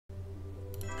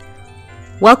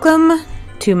Welcome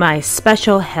to my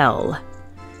special hell.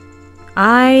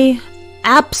 I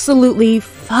absolutely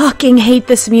fucking hate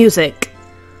this music.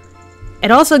 It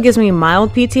also gives me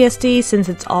mild PTSD since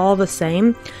it's all the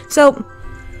same. So,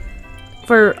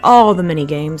 for all the mini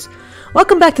games,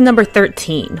 welcome back to number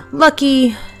 13.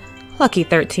 Lucky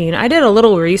 13. I did a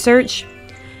little research,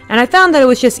 and I found that it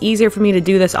was just easier for me to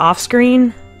do this off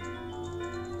screen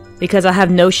because I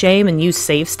have no shame and use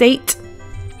save state.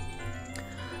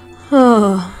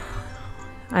 Oh,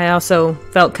 I also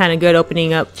felt kind of good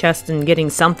opening up chests and getting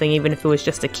something, even if it was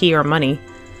just a key or money.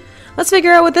 Let's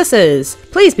figure out what this is.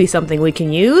 Please be something we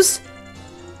can use.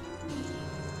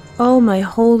 Oh my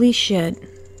holy shit.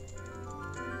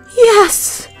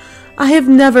 Yes! I have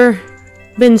never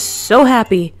been so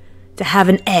happy to have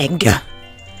an egg.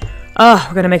 Oh,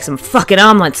 we're gonna make some fucking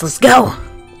omelets. Let's go!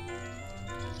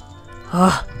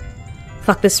 Oh,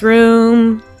 fuck this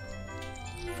room.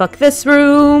 Fuck this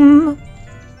room.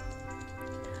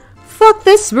 Fuck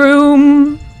this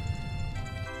room.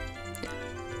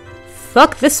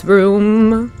 Fuck this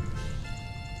room.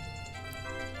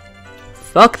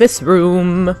 Fuck this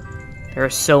room. There are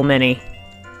so many.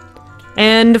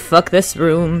 And fuck this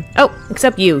room. Oh,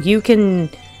 except you. You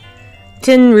can...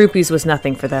 10 rupees was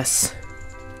nothing for this.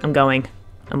 I'm going.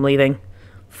 I'm leaving.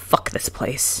 Fuck this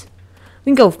place. We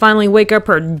can go finally wake up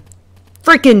her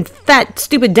freaking fat,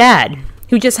 stupid dad.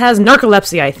 Who just has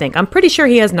narcolepsy, I think. I'm pretty sure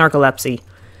he has narcolepsy.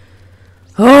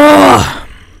 Oh!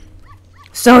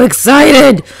 So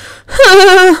excited!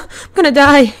 I'm gonna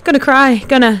die. Gonna cry.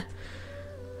 Gonna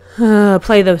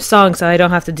play the song so I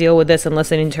don't have to deal with this and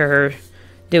listening to her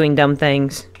doing dumb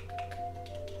things.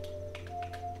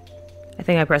 I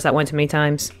think I pressed that one too many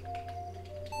times.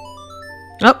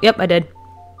 Oh, yep, I did.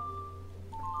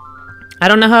 I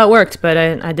don't know how it worked, but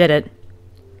I did it.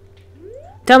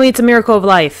 Tell me it's a miracle of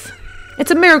life. It's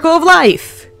a miracle of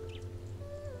life!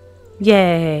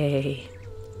 Yay.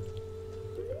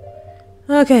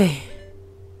 Okay.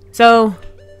 So,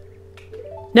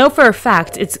 know for a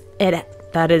fact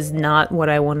that is not what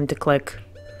I wanted to click.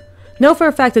 Know for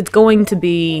a fact it's going to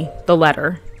be the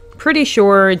letter. Pretty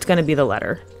sure it's going to be the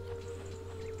letter.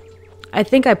 I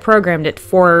think I programmed it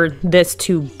for this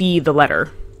to be the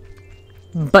letter.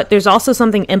 But there's also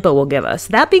something Impa will give us.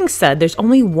 That being said, there's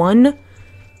only one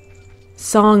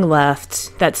song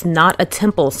left that's not a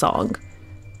temple song.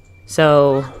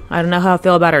 So, I don't know how I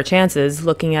feel about our chances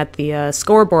looking at the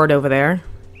scoreboard over there.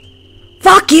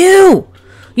 Fuck you!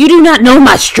 You do not know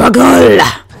my struggle!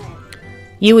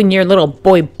 You and your little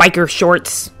boy biker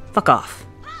shorts. Fuck off.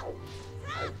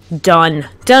 Done.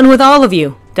 Done with all of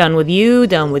you. Done with you,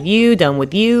 done with you, done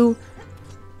with you.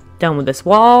 Done with this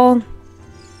wall.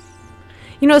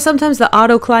 You know, sometimes the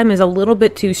auto climb is a little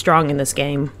bit too strong in this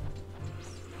game.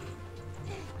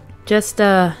 Just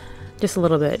a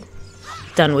little bit.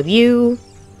 Done with you.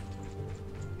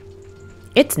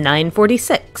 It's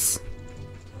 9:46.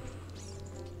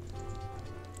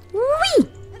 Whee!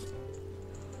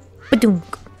 Badunk.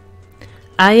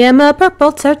 I am a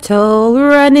purple turtle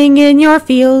running in your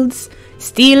fields,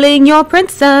 stealing your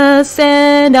princess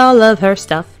and all of her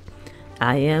stuff.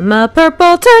 I am a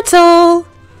purple turtle,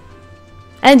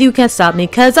 and you can't stop me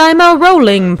 'cause I'm a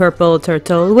rolling purple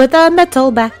turtle with a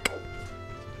metal back.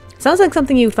 Sounds like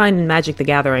something you find in Magic the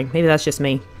Gathering. Maybe that's just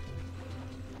me.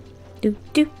 Do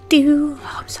do do.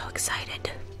 Oh, I'm so excited.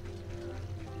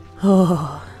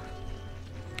 Oh.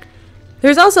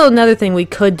 There's also another thing we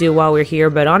could do while we're here,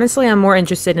 but honestly I'm more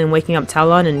interested in waking up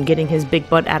Talon and getting his big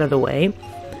butt out of the way.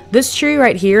 This tree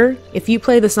right here, if you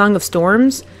play the Song of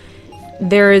Storms,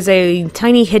 there is a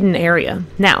tiny hidden area.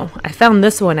 Now, I found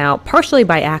this one out partially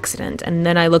by accident, and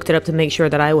then I looked it up to make sure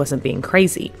that I wasn't being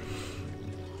crazy.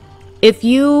 If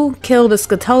you kill the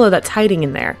Scatola that's hiding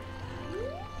in there,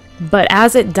 but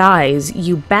as it dies,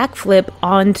 you backflip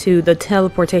onto the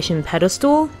teleportation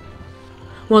pedestal.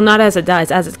 Well, not as it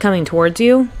dies, as it's coming towards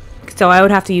you. So I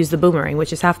would have to use the boomerang,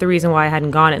 which is half the reason why I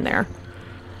hadn't gone in there.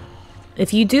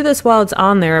 If you do this while it's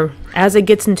on there, as it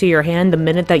gets into your hand, the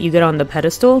minute that you get on the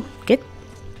pedestal, get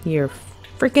your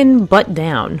freaking butt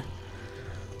down.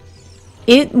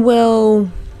 It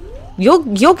will...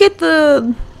 You'll get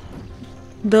the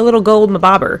little gold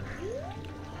mabobber.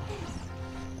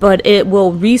 But it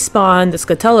will respawn the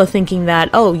Scatola thinking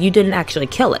that, oh, you didn't actually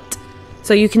kill it.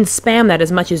 So you can spam that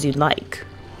as much as you'd like.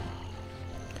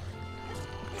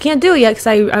 Can't do it yet because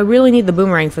I really need the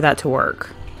boomerang for that to work.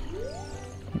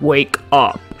 Wake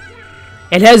up.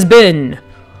 It has been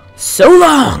so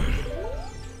long.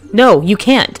 No, you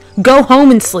can't. Go home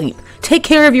and sleep. Take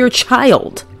care of your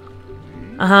child.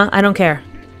 I don't care.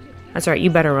 That's right,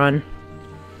 you better run.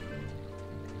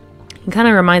 It kind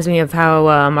of reminds me of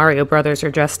how Mario Brothers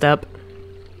are dressed up.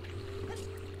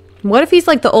 What if he's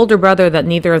like the older brother that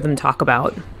neither of them talk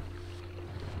about?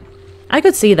 I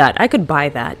could see that. I could buy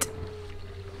that.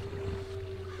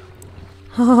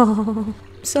 Oh,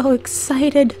 I'm so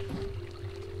excited.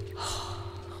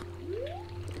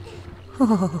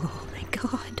 Oh my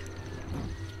god.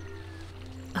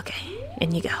 Okay,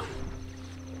 in you go.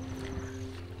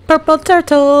 Purple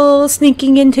turtle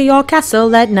sneaking into your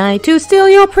castle at night to steal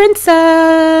your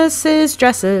princess's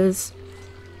dresses.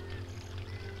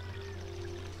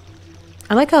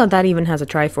 I like how that even has a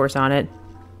Triforce on it.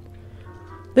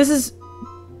 This is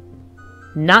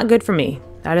not good for me.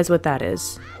 That is what that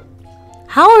is.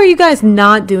 How are you guys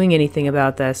not doing anything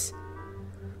about this?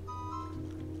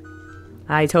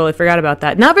 I totally forgot about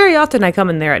that. Not very often I come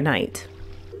in there at night.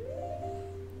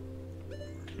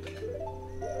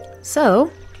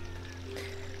 So...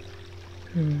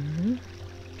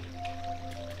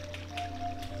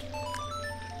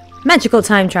 Magical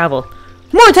time travel.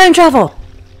 More time travel!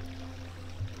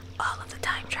 All of the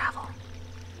time travel.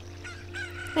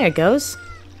 There it goes.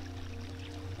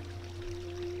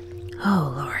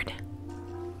 Oh, Lord.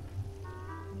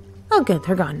 Oh, good.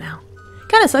 They're gone now.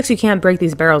 Kinda sucks you can't break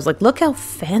these barrels. Like, look how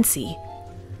fancy.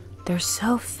 They're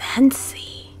so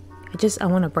fancy. I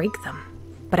want to break them.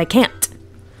 But I can't.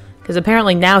 Because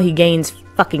apparently now he gains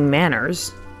fucking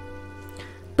manners.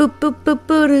 Boop boop boop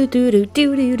boo doo doo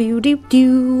doo doo doo doo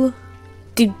doo.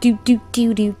 Do do do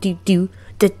do do do do.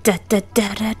 Da da da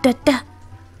da da da da.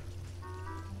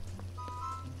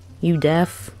 You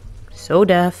deaf. So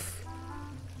deaf.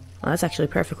 Well, that's actually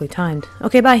perfectly timed.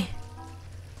 Okay, bye.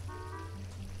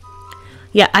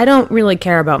 Yeah, I don't really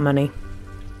care about money.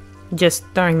 Just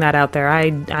throwing that out there.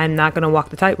 I'm not gonna walk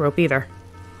the tightrope either.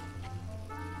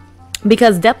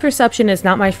 Because depth perception is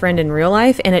not my friend in real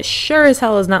life, and it sure as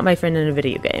hell is not my friend in a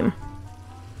video game.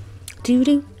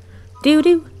 Doo-doo,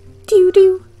 doo-doo,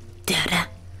 doo-doo, da-da,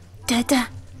 da-da.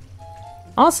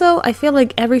 Also, I feel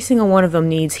like every single one of them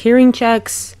needs hearing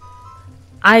checks,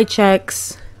 eye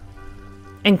checks,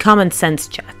 and common sense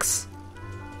checks.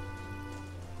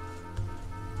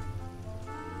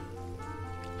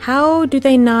 How do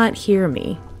they not hear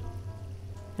me?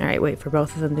 Alright, wait for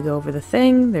both of them to go over the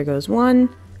thing. There goes one.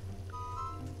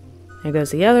 There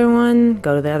goes the other one.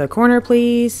 Go to the other corner,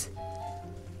 please.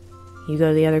 You go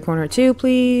to the other corner too,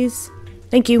 please.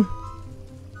 Thank you.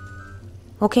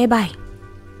 Okay, bye.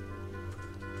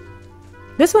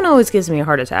 This one always gives me a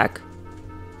heart attack.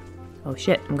 Oh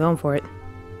shit, I'm going for it.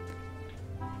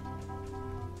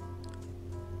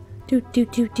 Do do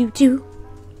do do do.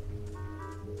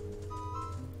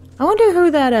 I wonder who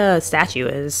that statue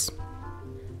is.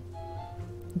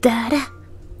 Da da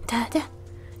da da.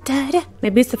 Da-da.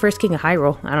 Maybe it's the first king of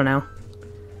Hyrule. I don't know.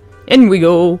 In we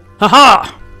go.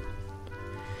 Ha-ha!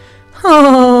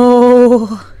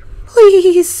 Oh,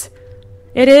 please.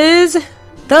 It is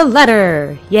the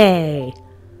letter. Yay.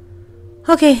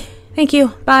 Okay, thank you.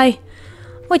 Bye.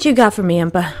 What you got for me,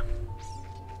 Impa?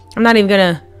 I'm not even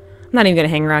gonna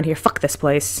hang around here. Fuck this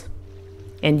place.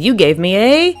 And you gave me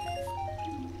a...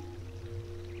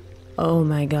 Oh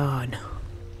my god.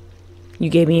 You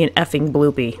gave me an effing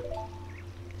bloopy.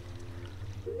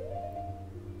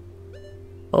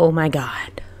 Oh my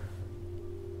god.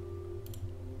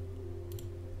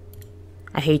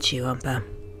 I hate you, Impa.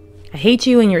 I hate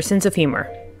you and your sense of humor.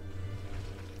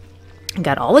 I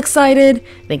got all excited,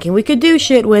 thinking we could do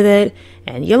shit with it,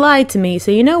 and you lied to me, so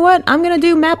you know what? I'm gonna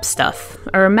do map stuff.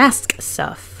 Or mask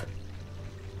stuff.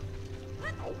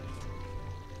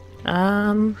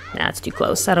 That's too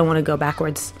close. I don't want to go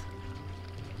backwards.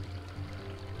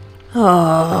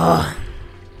 Oh.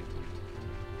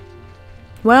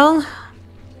 Well...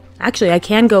 Actually, I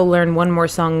can go learn one more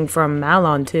song from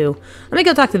Malon, too. Let me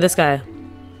go talk to this guy.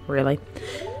 Really?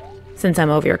 Since I'm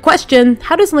over here. Question,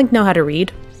 how does Link know how to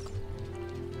read?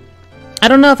 I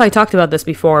don't know if I talked about this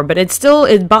before, but it's still...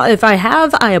 if I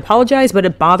have, I apologize, but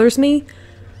it bothers me.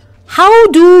 How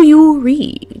do you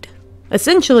read?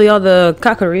 Essentially, all the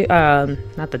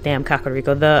not the damn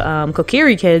Kakariko, the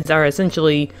Kokiri kids are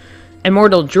essentially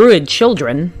immortal druid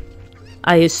children.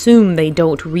 I assume they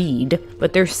don't read,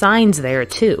 but there's signs there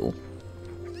too.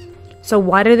 So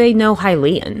why do they know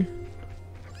Hylian?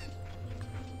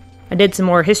 I did some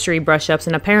more history brush-ups,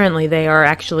 and apparently they are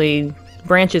actually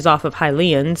branches off of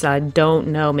Hylians. I don't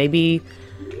know, maybe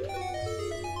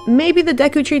the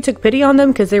Deku Tree took pity on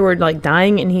them because they were like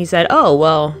dying, and he said, oh,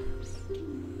 well,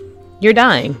 you're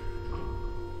dying.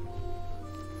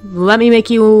 Let me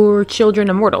make your children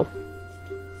immortal.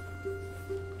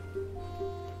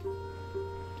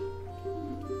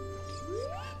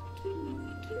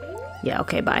 Yeah,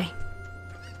 okay, bye.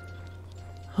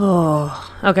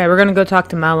 Oh, okay, we're gonna go talk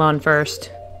to Malon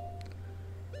first.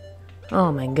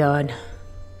 Oh my god.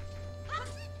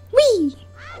 Whee!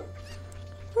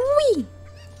 Whee!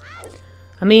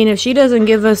 I mean, if she doesn't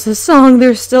give us a song,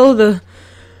 there's still the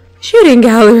shooting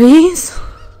galleries.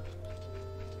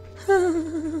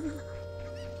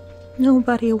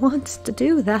 Nobody wants to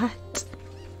do that.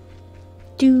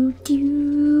 Do,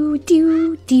 do,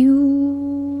 do,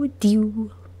 do,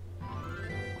 do.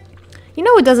 You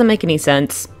know what doesn't make any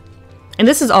sense? And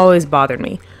this has always bothered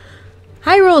me.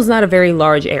 Hyrule is not a very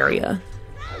large area.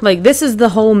 Like, this is the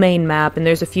whole main map, and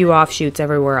there's a few offshoots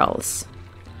everywhere else.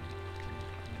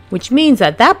 Which means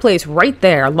that that place right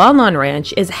there, Lon Lon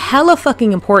Ranch, is hella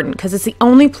fucking important, because it's the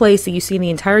only place that you see in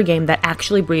the entire game that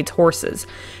actually breeds horses.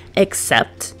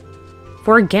 Except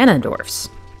for Ganondorf's.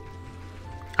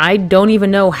 I don't even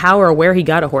know how or where he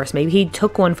got a horse. Maybe he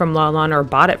took one from Lon Lon or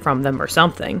bought it from them or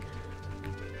something.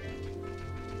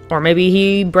 Or maybe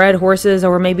he bred horses,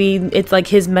 or maybe it's like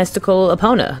his mystical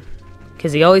Epona.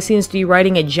 Because he always seems to be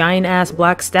riding a giant-ass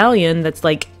black stallion that's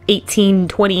like 18,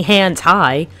 20 hands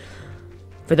high.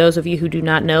 For those of you who do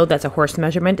not know, that's a horse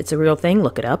measurement. It's a real thing.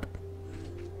 Look it up.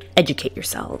 Educate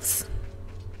yourselves.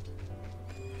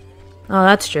 Oh,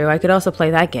 that's true. I could also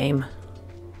play that game.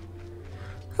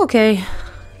 Okay.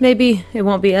 Maybe it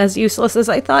won't be as useless as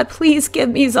I thought. Please give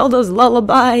me Zelda's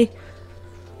Lullaby.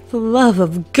 For the love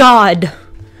of God.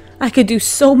 I could do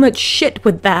so much shit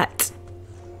with that.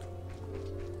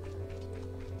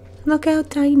 Look how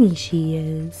tiny she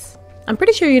is. I'm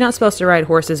pretty sure you're not supposed to ride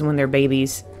horses when they're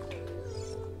babies.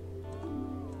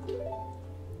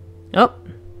 Oh.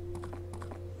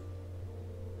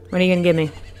 What are you gonna give me?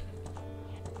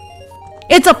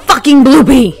 It's a fucking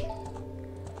Bloopy!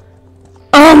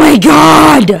 Oh my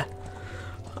god!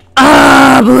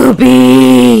 Ah,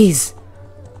 Bloopies!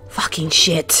 Fucking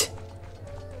shit.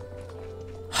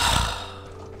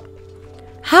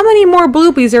 How many more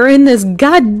Bloopies are in this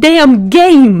goddamn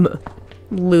game?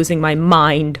 I'm losing my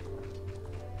mind.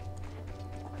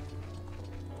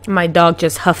 My dog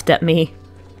just huffed at me.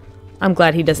 I'm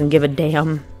glad he doesn't give a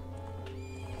damn.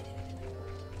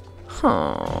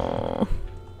 Oh.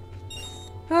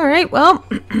 Alright, well,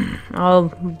 I'll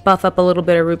buff up a little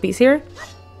bit of rupees here.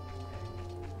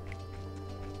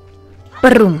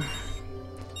 Boom.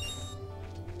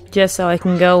 Just so I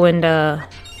can go and,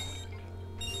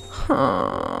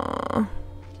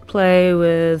 play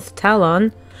with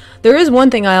Talon. There is one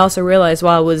thing I also realized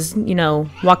while I was, you know,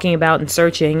 walking about and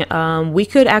searching. We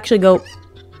could actually go...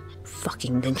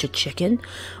 Fucking ninja chicken.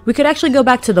 We could actually go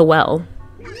back to the well.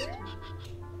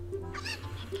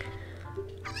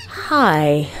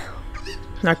 Hi.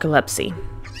 Narcolepsy.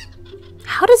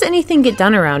 How does anything get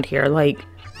done around here? Like,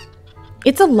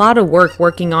 it's a lot of work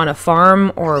working on a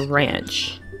farm or a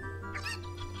ranch.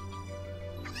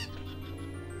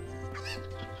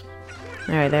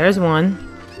 Alright, there's one.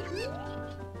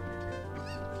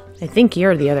 I think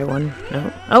you're the other one.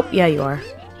 No. Oh, yeah, you are.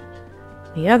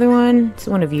 The other one, it's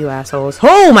one of you assholes.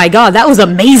 Oh my god, that was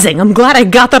amazing! I'm glad I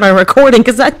got that on recording,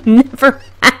 because that never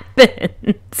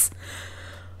happens.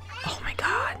 Oh my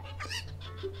god.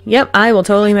 Yep, I will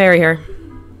totally marry her.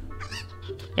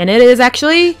 And it is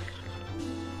actually...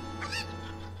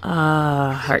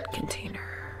 a heart container.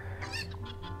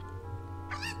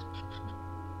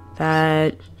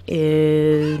 That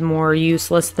is more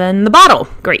useless than the bottle.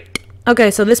 Great.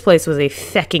 Okay, so this place was a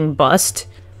fecking bust.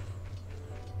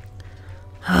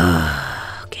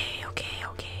 Okay.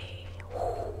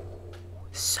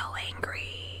 So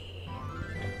angry.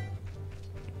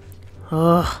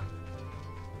 Ugh.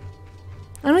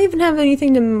 I don't even have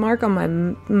anything to mark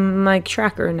on my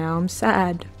tracker now. I'm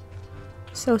sad.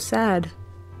 So sad.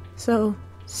 So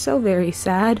very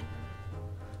sad.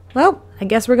 Well, I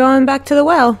guess we're going back to the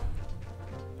well.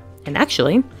 And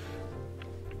actually,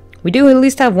 we do at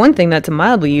least have one thing that's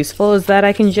mildly useful, is that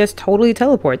I can just totally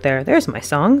teleport there. There's my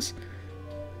songs.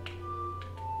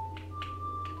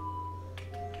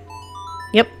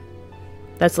 Yep.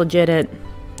 That's legit it.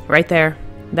 Right there.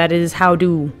 That is how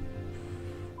do.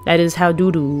 That is how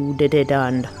doo-doo did it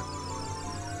done.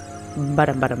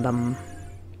 Ba-dum-ba-dum-bum.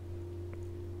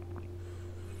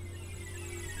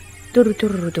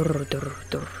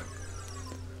 Dur-dur-dur-dur-dur.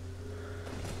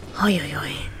 Oi.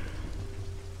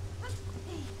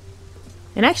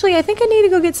 And actually, I think I need to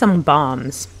go get some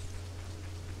bombs.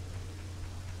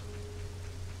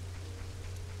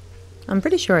 I'm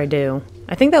pretty sure I do.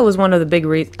 I think that was one of the big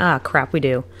reasons. Ah, crap, we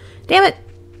do. Damn it!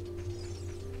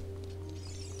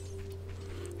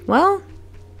 Well,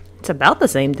 it's about the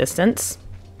same distance.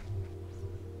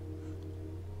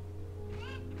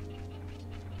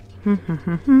 I'm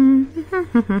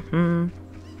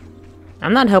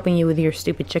not helping you with your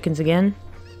stupid chickens again.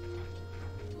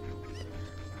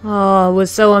 Oh, it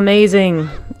was so amazing.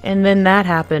 And then that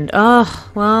happened. Oh,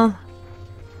 well.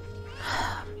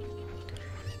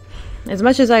 As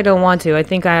much as I don't want to, I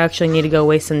think I actually need to go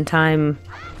waste some time.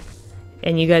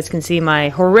 And you guys can see my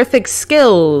horrific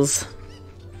skills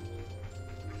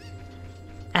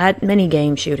at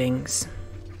minigame shootings.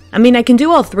 I mean, I can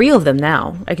do all three of them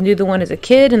now. I can do the one as a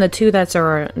kid and the two that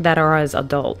are as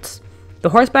adults. The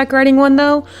horseback riding one,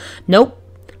 though? Nope.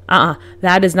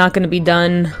 That is not going to be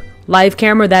done live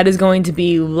camera. That is going to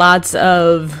be lots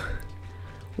of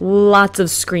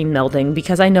screen melding,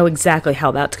 because I know exactly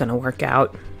how that's going to work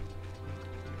out.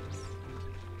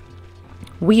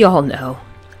 We all know.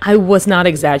 I was not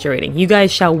exaggerating. You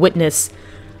guys shall witness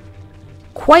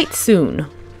quite soon.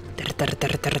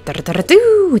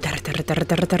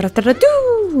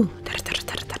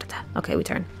 Okay, we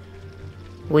turn.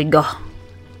 We go.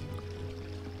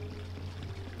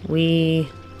 We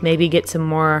maybe get some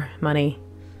more money,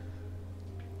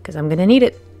 because I'm gonna need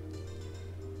it.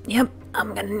 Yep,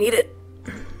 I'm gonna need it.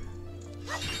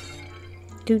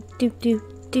 Do.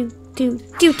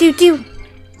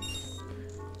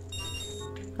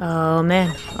 Oh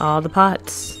man, all the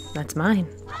pots. That's mine.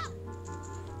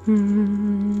 I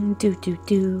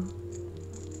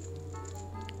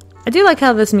do like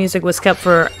how this music was kept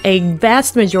for a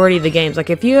vast majority of the games. Like,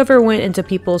 if you ever went into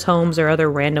people's homes or other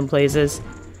random places,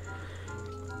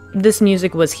 this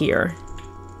music was here.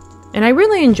 And I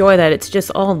really enjoy that. It's just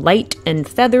all light and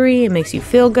feathery. It makes you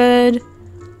feel good.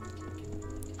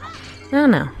 I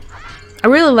don't know. I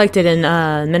really liked it in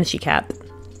Minish Cap.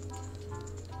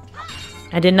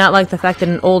 I did not like the fact that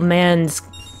an old man's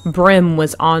brim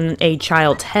was on a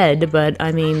child's head, but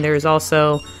I mean, there's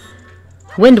also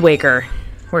Wind Waker,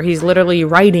 where he's literally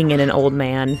riding in an old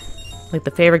man. Like,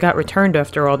 the favor got returned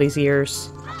after all these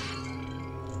years.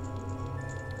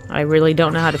 I really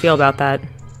don't know how to feel about that.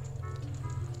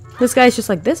 This guy's just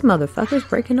like, this motherfucker's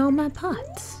breaking all my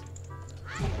pots.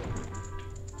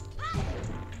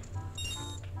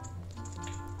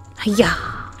 Hiya!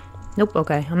 Nope,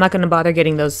 okay. I'm not gonna bother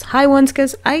getting those high ones,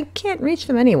 because I can't reach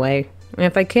them anyway. And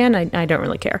if I can, I don't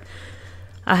really care.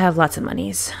 I have lots of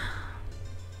monies.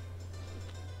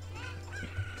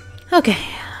 Okay.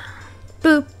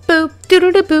 Boop, boop,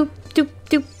 doodle-doo boop, doop,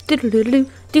 doop, doodle-doo-doo,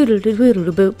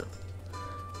 doodle-doo-doo boop.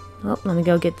 Well, let me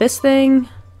go get this thing.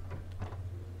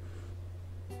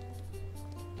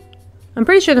 I'm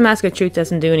pretty sure the Mask of Truth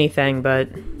doesn't do anything, but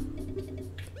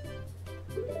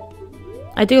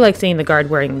I do like seeing the guard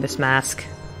wearing this mask.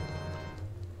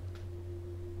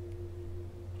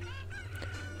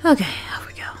 Okay, off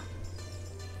we go.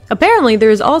 Apparently,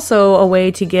 there's also a way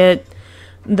to get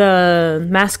the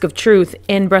Mask of Truth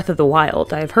in Breath of the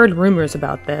Wild. I've heard rumors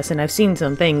about this, and I've seen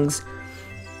some things.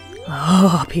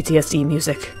 Oh, PTSD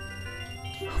music.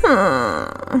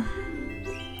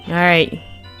 Alright,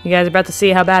 you guys are about to see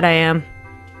how bad I am.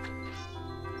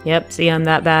 Yep, see, I'm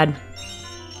that bad.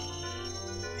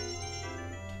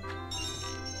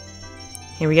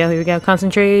 Here we go,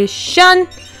 concentration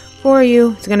for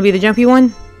you. It's gonna be the jumpy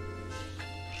one.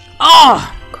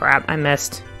 Oh, crap, I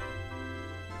missed.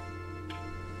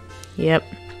 Yep.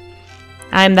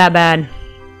 I'm that bad.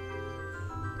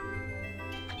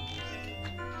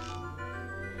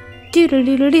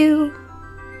 Doo-doo-doo-doo-doo.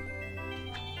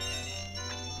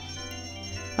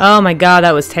 Oh my god,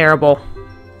 that was terrible.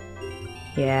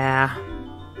 Yeah.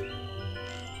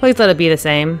 Please let it be the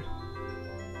same.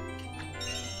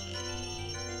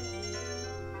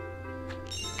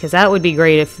 Because that would be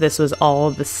great if this was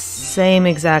all the same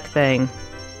exact thing.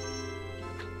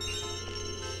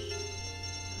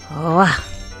 Oh.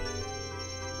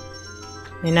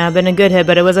 May not have been a good hit,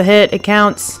 but it was a hit. It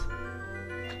counts.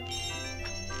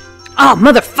 Oh,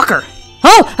 motherfucker!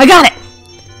 Oh, I got it!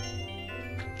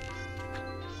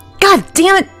 God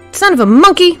damn it! Son of a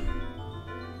monkey!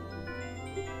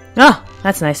 Oh,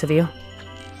 that's nice of you.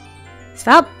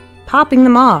 Stop popping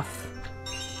them off.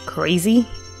 Crazy.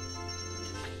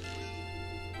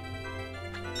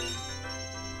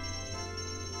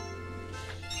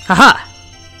 Haha!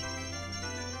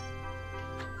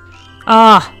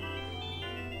 Ah!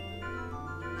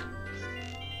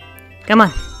 Come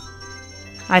on.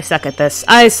 I suck at this.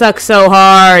 I suck so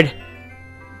hard!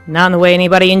 Not in the way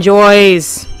anybody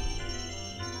enjoys.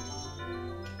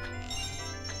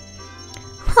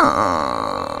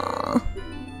 I'm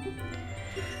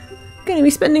gonna be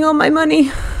spending all my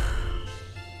money.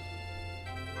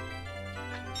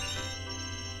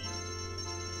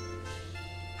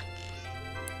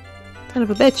 Son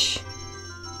of a bitch.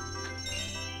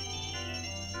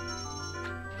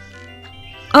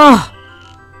 Oh!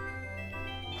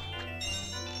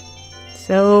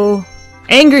 So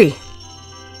angry.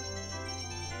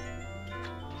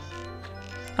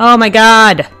 Oh my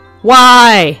god!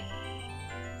 Why?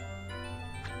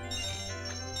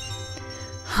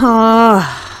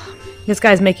 This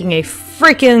guy's making a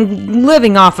freaking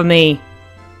living off of me.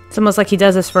 It's almost like he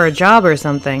does this for a job or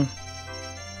something.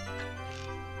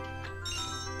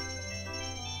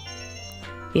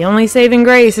 The only saving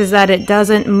grace is that it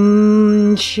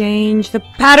doesn't change the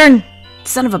pattern.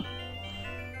 Son of a...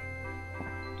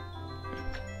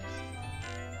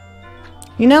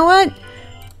 You know what?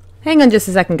 Hang on just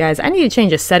a second, guys. I need to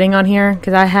change a setting on here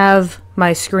because I have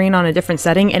my screen on a different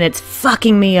setting and it's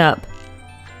fucking me up.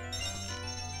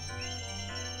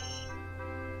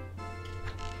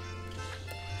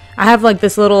 I have like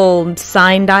this little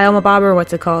sign dial mabobber,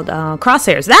 what's it called?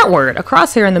 Crosshairs, that word! A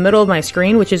crosshair in the middle of my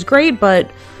screen, which is great, but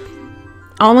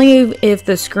only if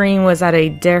the screen was at a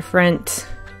different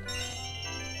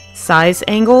size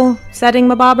angle setting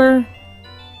mabobber.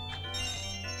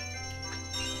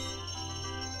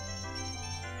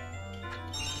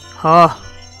 Oh.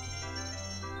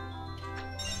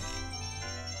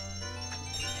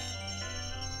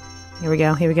 Here we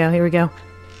go, here we go, here we go.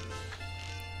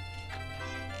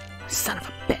 Son of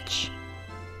a bitch.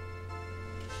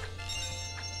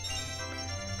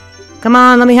 Come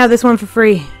on, let me have this one for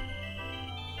free.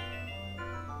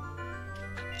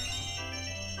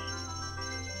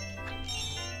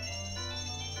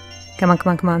 Come on,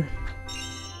 come on, come on.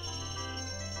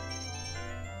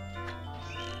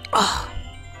 Oh.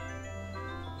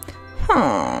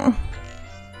 Oh.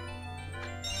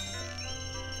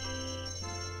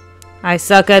 I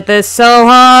suck at this so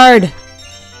hard.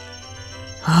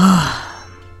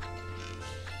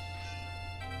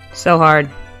 So hard.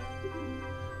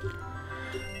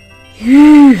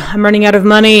 I'm running out of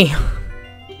money.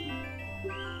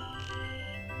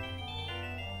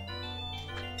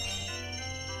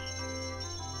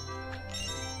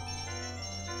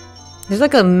 There's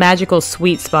like a magical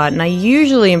sweet spot, and I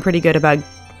usually am pretty good about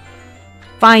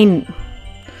finding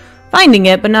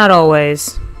it, but not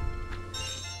always.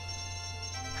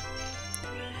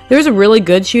 There's a really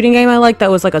good shooting game I like that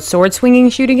was like a sword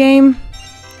swinging shooting game.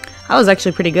 I was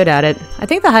actually pretty good at it. I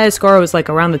think the highest score was like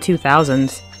around the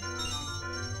 2000s.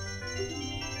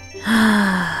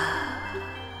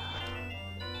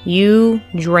 You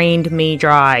drained me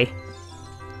dry.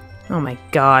 Oh my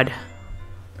god.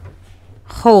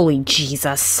 Holy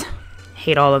Jesus.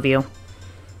 Hate all of you.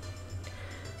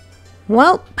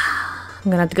 Well, I'm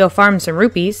gonna have to go farm some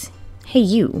rupees. Hey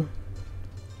you.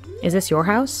 Is this your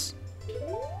house?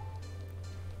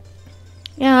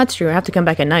 Yeah, that's true. I have to come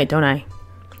back at night, don't I?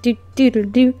 It'd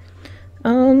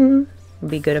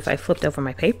be good if I flipped over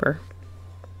my paper.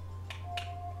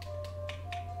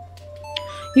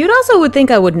 You'd also would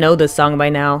think I would know this song by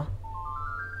now.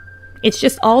 It's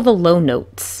just all the low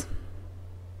notes.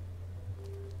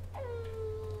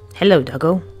 Hello,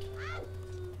 doggo.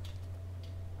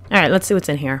 Alright, let's see what's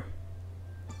in here.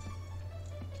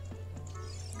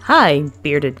 Hi,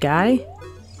 bearded guy.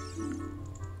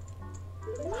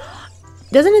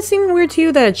 Doesn't it seem weird to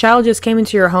you that a child just came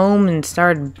into your home and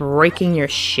started breaking your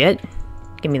shit?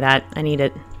 Give me that. I need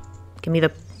it. Give me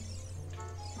the...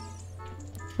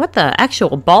 What the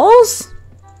actual balls?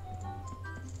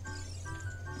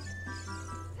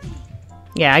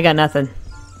 Yeah, I got nothing.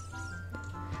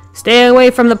 Stay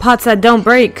away from the pots that don't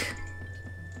break.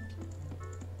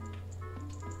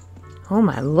 Oh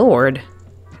my lord.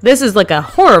 This is like a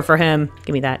horror for him.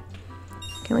 Give me that.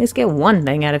 Can I at least get one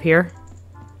thing out of here?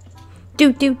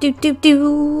 Do do do do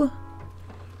do.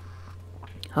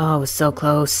 Oh, it was so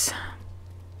close.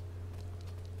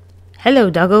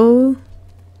 Hello, doggo.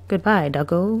 Goodbye,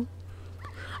 doggo.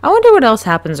 I wonder what else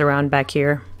happens around back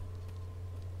here.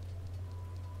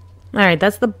 Alright,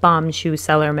 that's the bomb shoe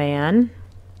seller man.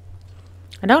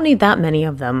 I don't need that many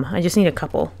of them. I just need a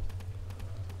couple.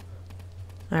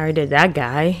 I already did that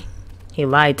guy. He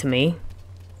lied to me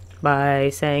by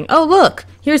saying, oh look,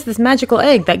 here's this magical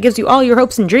egg that gives you all your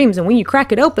hopes and dreams, and when you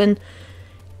crack it open,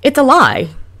 it's a lie.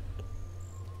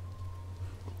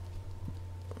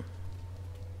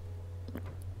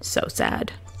 So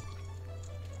sad.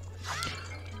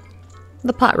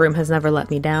 The pot room has never let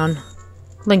me down.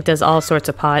 Link does all sorts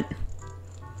of pot.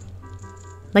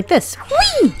 Like this.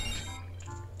 Whee!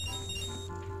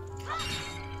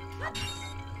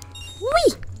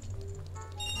 Whee!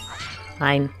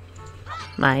 Mine.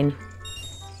 Mine.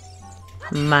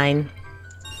 Mine.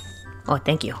 Oh,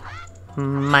 thank you.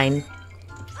 Mine.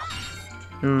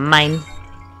 Mine.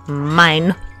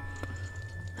 Mine.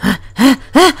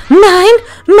 Mine!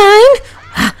 Mine!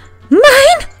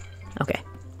 Mine! Okay.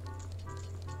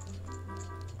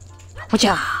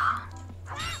 Whatcha?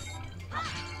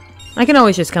 I can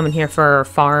always just come in here for a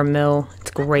farm mill.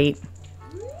 It's great.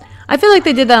 I feel like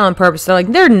they did that on purpose. They're like,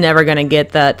 they're never gonna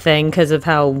get that thing because of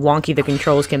how wonky the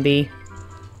controls can be.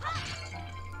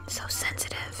 So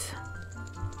sensitive.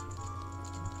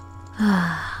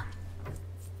 Ugh.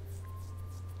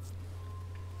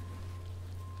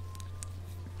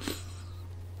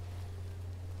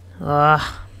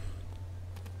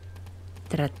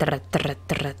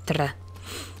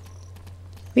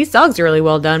 These dogs are really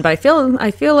well done, but I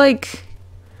feel like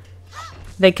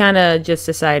they kind of just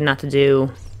decided not to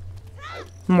do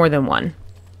more than one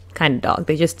kind of dog.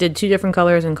 They just did 2 different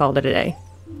colors and called it a day.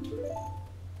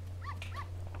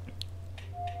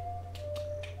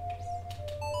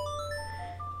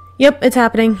 Yep, it's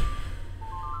happening.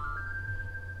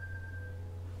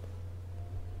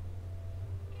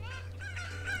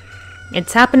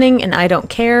 It's happening, and I don't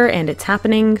care, and it's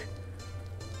happening.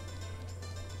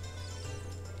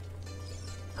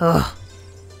 Ugh.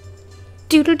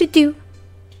 Do-do-do-do.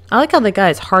 I like how the guy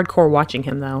is hardcore watching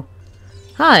him, though.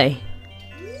 Hi.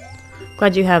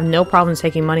 Glad you have no problem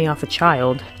taking money off a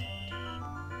child.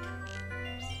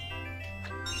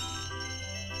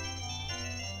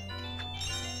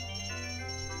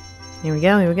 Here we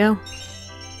go, here we go.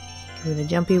 Give me the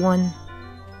jumpy one.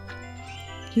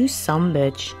 You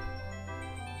sumbitch.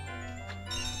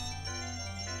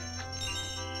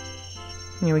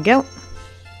 Here we go.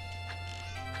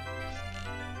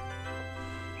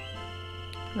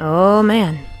 Oh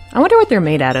man. I wonder what they're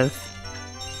made out of.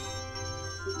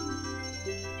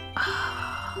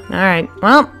 Alright,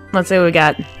 well, let's see what we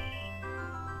got.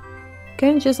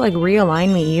 Couldn't just like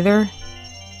realign me either.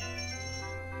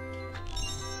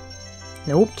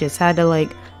 Nope, just had to like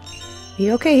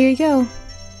be okay, here you go.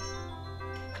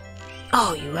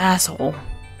 Oh, you asshole.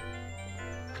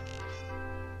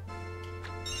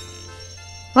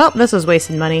 Well, this was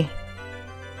wasted money.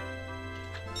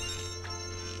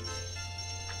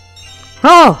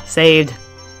 Oh, saved.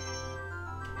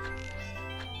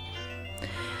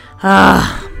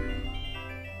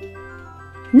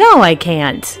 No, I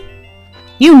can't.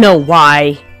 You know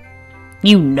why.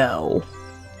 You know.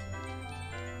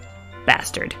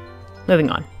 Bastard. Moving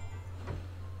on.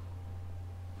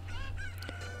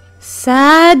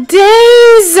 Sad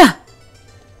days!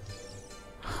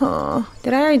 Oh,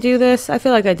 did I already do this? I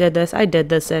feel like I did this. I did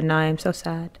this, didn't I? I'm so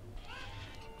sad.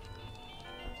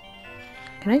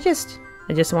 Can I just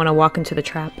want to walk into the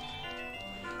trap.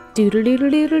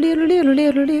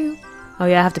 Doodle-doodle-doodle-doodle-doodle-doodle-doo. Oh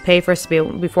yeah, I have to pay first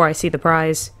before I see the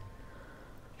prize.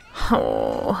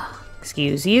 Oh,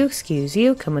 excuse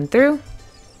you, coming through.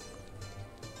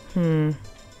 I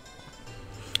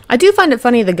do find it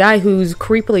funny, the guy who's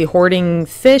creepily hoarding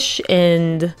fish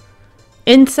and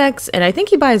insects, and I think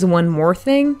he buys one more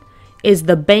thing, is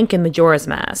the bank in Majora's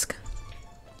Mask.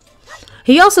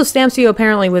 He also stamps you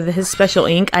apparently with his special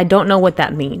ink. I don't know what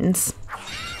that means.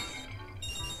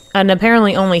 And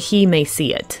apparently only he may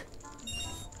see it.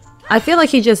 I feel like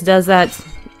he just does that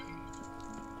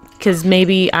because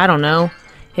maybe, I don't know,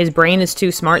 his brain is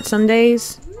too smart some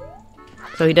days.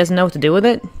 So he doesn't know what to do with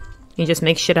it. He just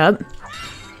makes shit up.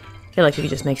 I feel like he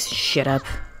just makes shit up.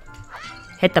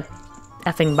 Hit the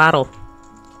effing bottle.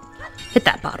 Hit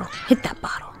that bottle. Hit that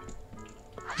bottle.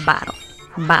 Bottle.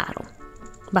 Bottle.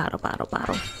 Bottle, bottle,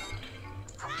 bottle.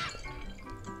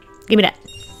 Give me that.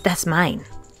 That's mine.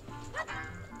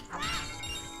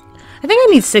 I think I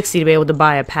need 60 to be able to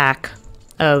buy a pack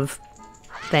of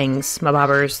things.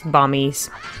 Mabobbers, bommies.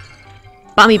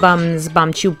 Bommy bums,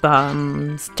 bomb choop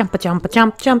bums. Jumpa jumpa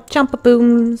jump jump jumpa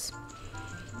booms.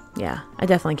 Yeah, I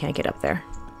definitely can't get up there.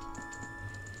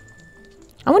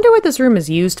 I wonder what this room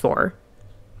is used for.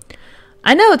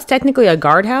 I know it's technically a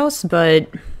guardhouse, but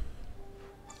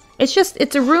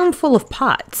it's a room full of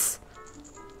pots.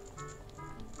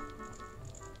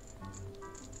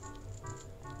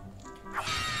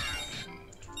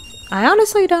 I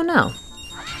honestly don't know.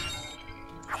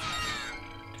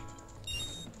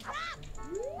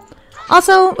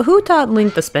 Also, who taught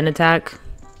Link the spin attack?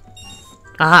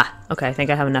 Aha! Okay, I think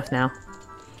I have enough now.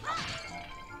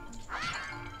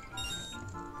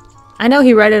 I know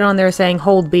he read it on there saying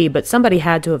hold B, but somebody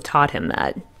had to have taught him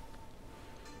that.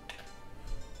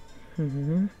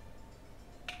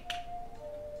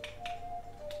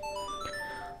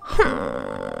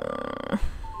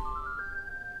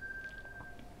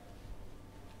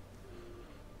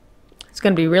 It's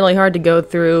gonna be really hard to go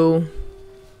through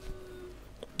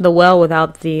the well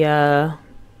without the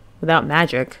without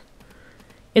magic.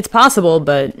 It's possible,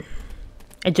 but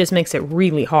it just makes it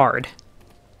really hard.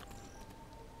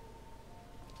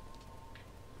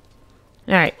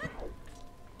 Alright.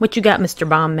 What you got, Mr.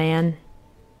 Bomb Man?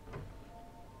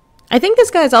 I think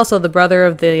this guy's also the brother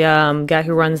of the guy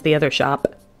who runs the other shop.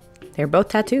 They're both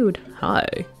tattooed.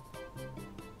 Hi.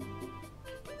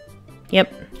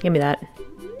 Yep, give me that.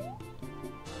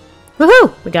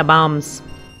 Woohoo! We got bombs.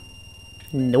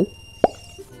 Nope.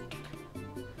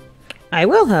 I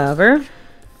will, however,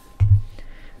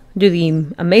 do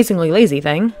the amazingly lazy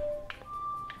thing.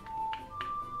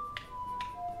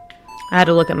 I had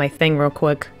to look at my thing real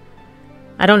quick.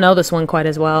 I don't know this one quite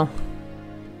as well.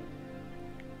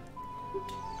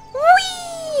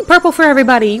 Whee! Purple for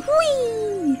everybody!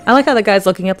 Whee! I like how the guy's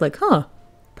looking up like, huh,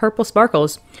 purple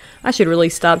sparkles. I should really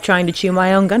stop trying to chew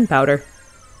my own gunpowder.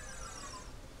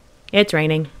 It's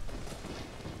raining.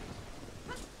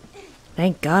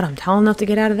 Thank God I'm tall enough to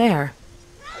get out of there.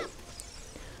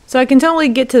 So I can totally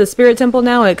get to the spirit temple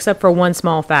now, except for one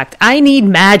small fact. I need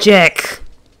magic!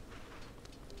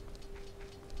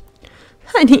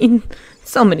 I need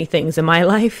so many things in my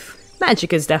life.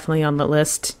 Magic is definitely on the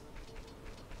list.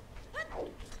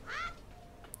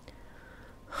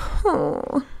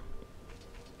 Oh.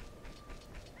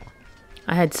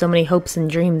 I had so many hopes and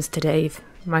dreams today,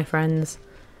 my friends.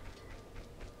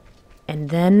 And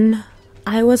then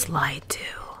I was lied to.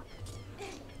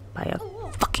 By a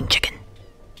fucking chicken.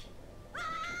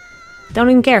 Don't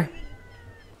even care.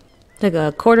 Took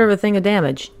a quarter of a thing of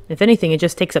damage. If anything, it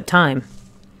just takes up time.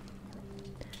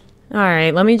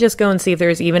 Alright, let me just go and see if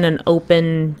there's even an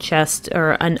open chest,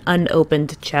 or an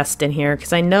unopened chest in here,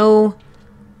 because I know...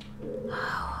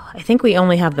 I think we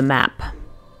only have the map.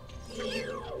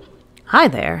 Hi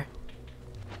there.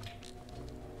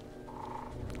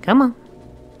 Come on.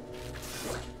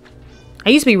 I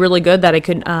used to be really good that I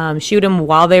could shoot them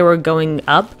while they were going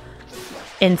up,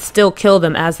 and still kill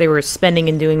them as they were spinning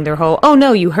and doing their whole, oh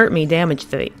no, you hurt me, damage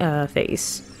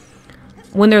face.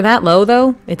 When they're that low,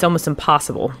 though, it's almost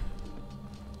impossible.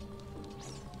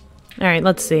 Alright,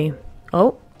 let's see.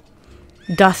 Oh.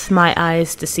 Doth my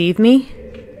eyes deceive me?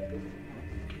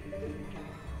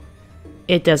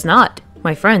 It does not.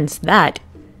 My friends, that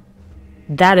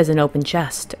is an open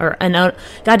chest. Or an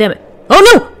God damn it. Oh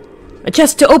no! A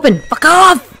chest to open! Fuck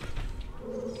off!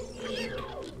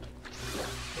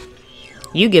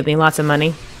 You give me lots of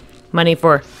money. Money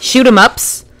for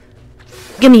shoot-em-ups.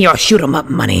 Give me your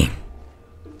shoot-em-up money.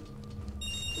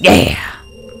 Yeah!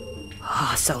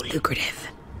 Oh, so lucrative.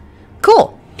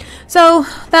 Cool. So,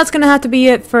 that's gonna have to be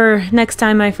it for next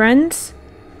time, my friends.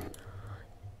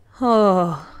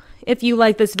 Oh, if you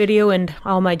like this video and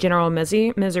all my general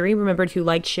misery, remember to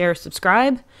like, share,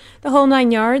 subscribe, the whole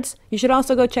 9 yards. You should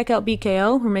also go check out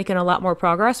BKO. We're making a lot more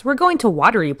progress. We're going to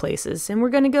watery places, and we're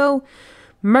gonna go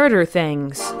murder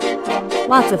things.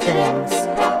 Lots of things.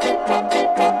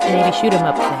 Maybe shoot 'em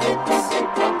up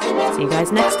things. See you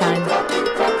guys next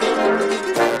time.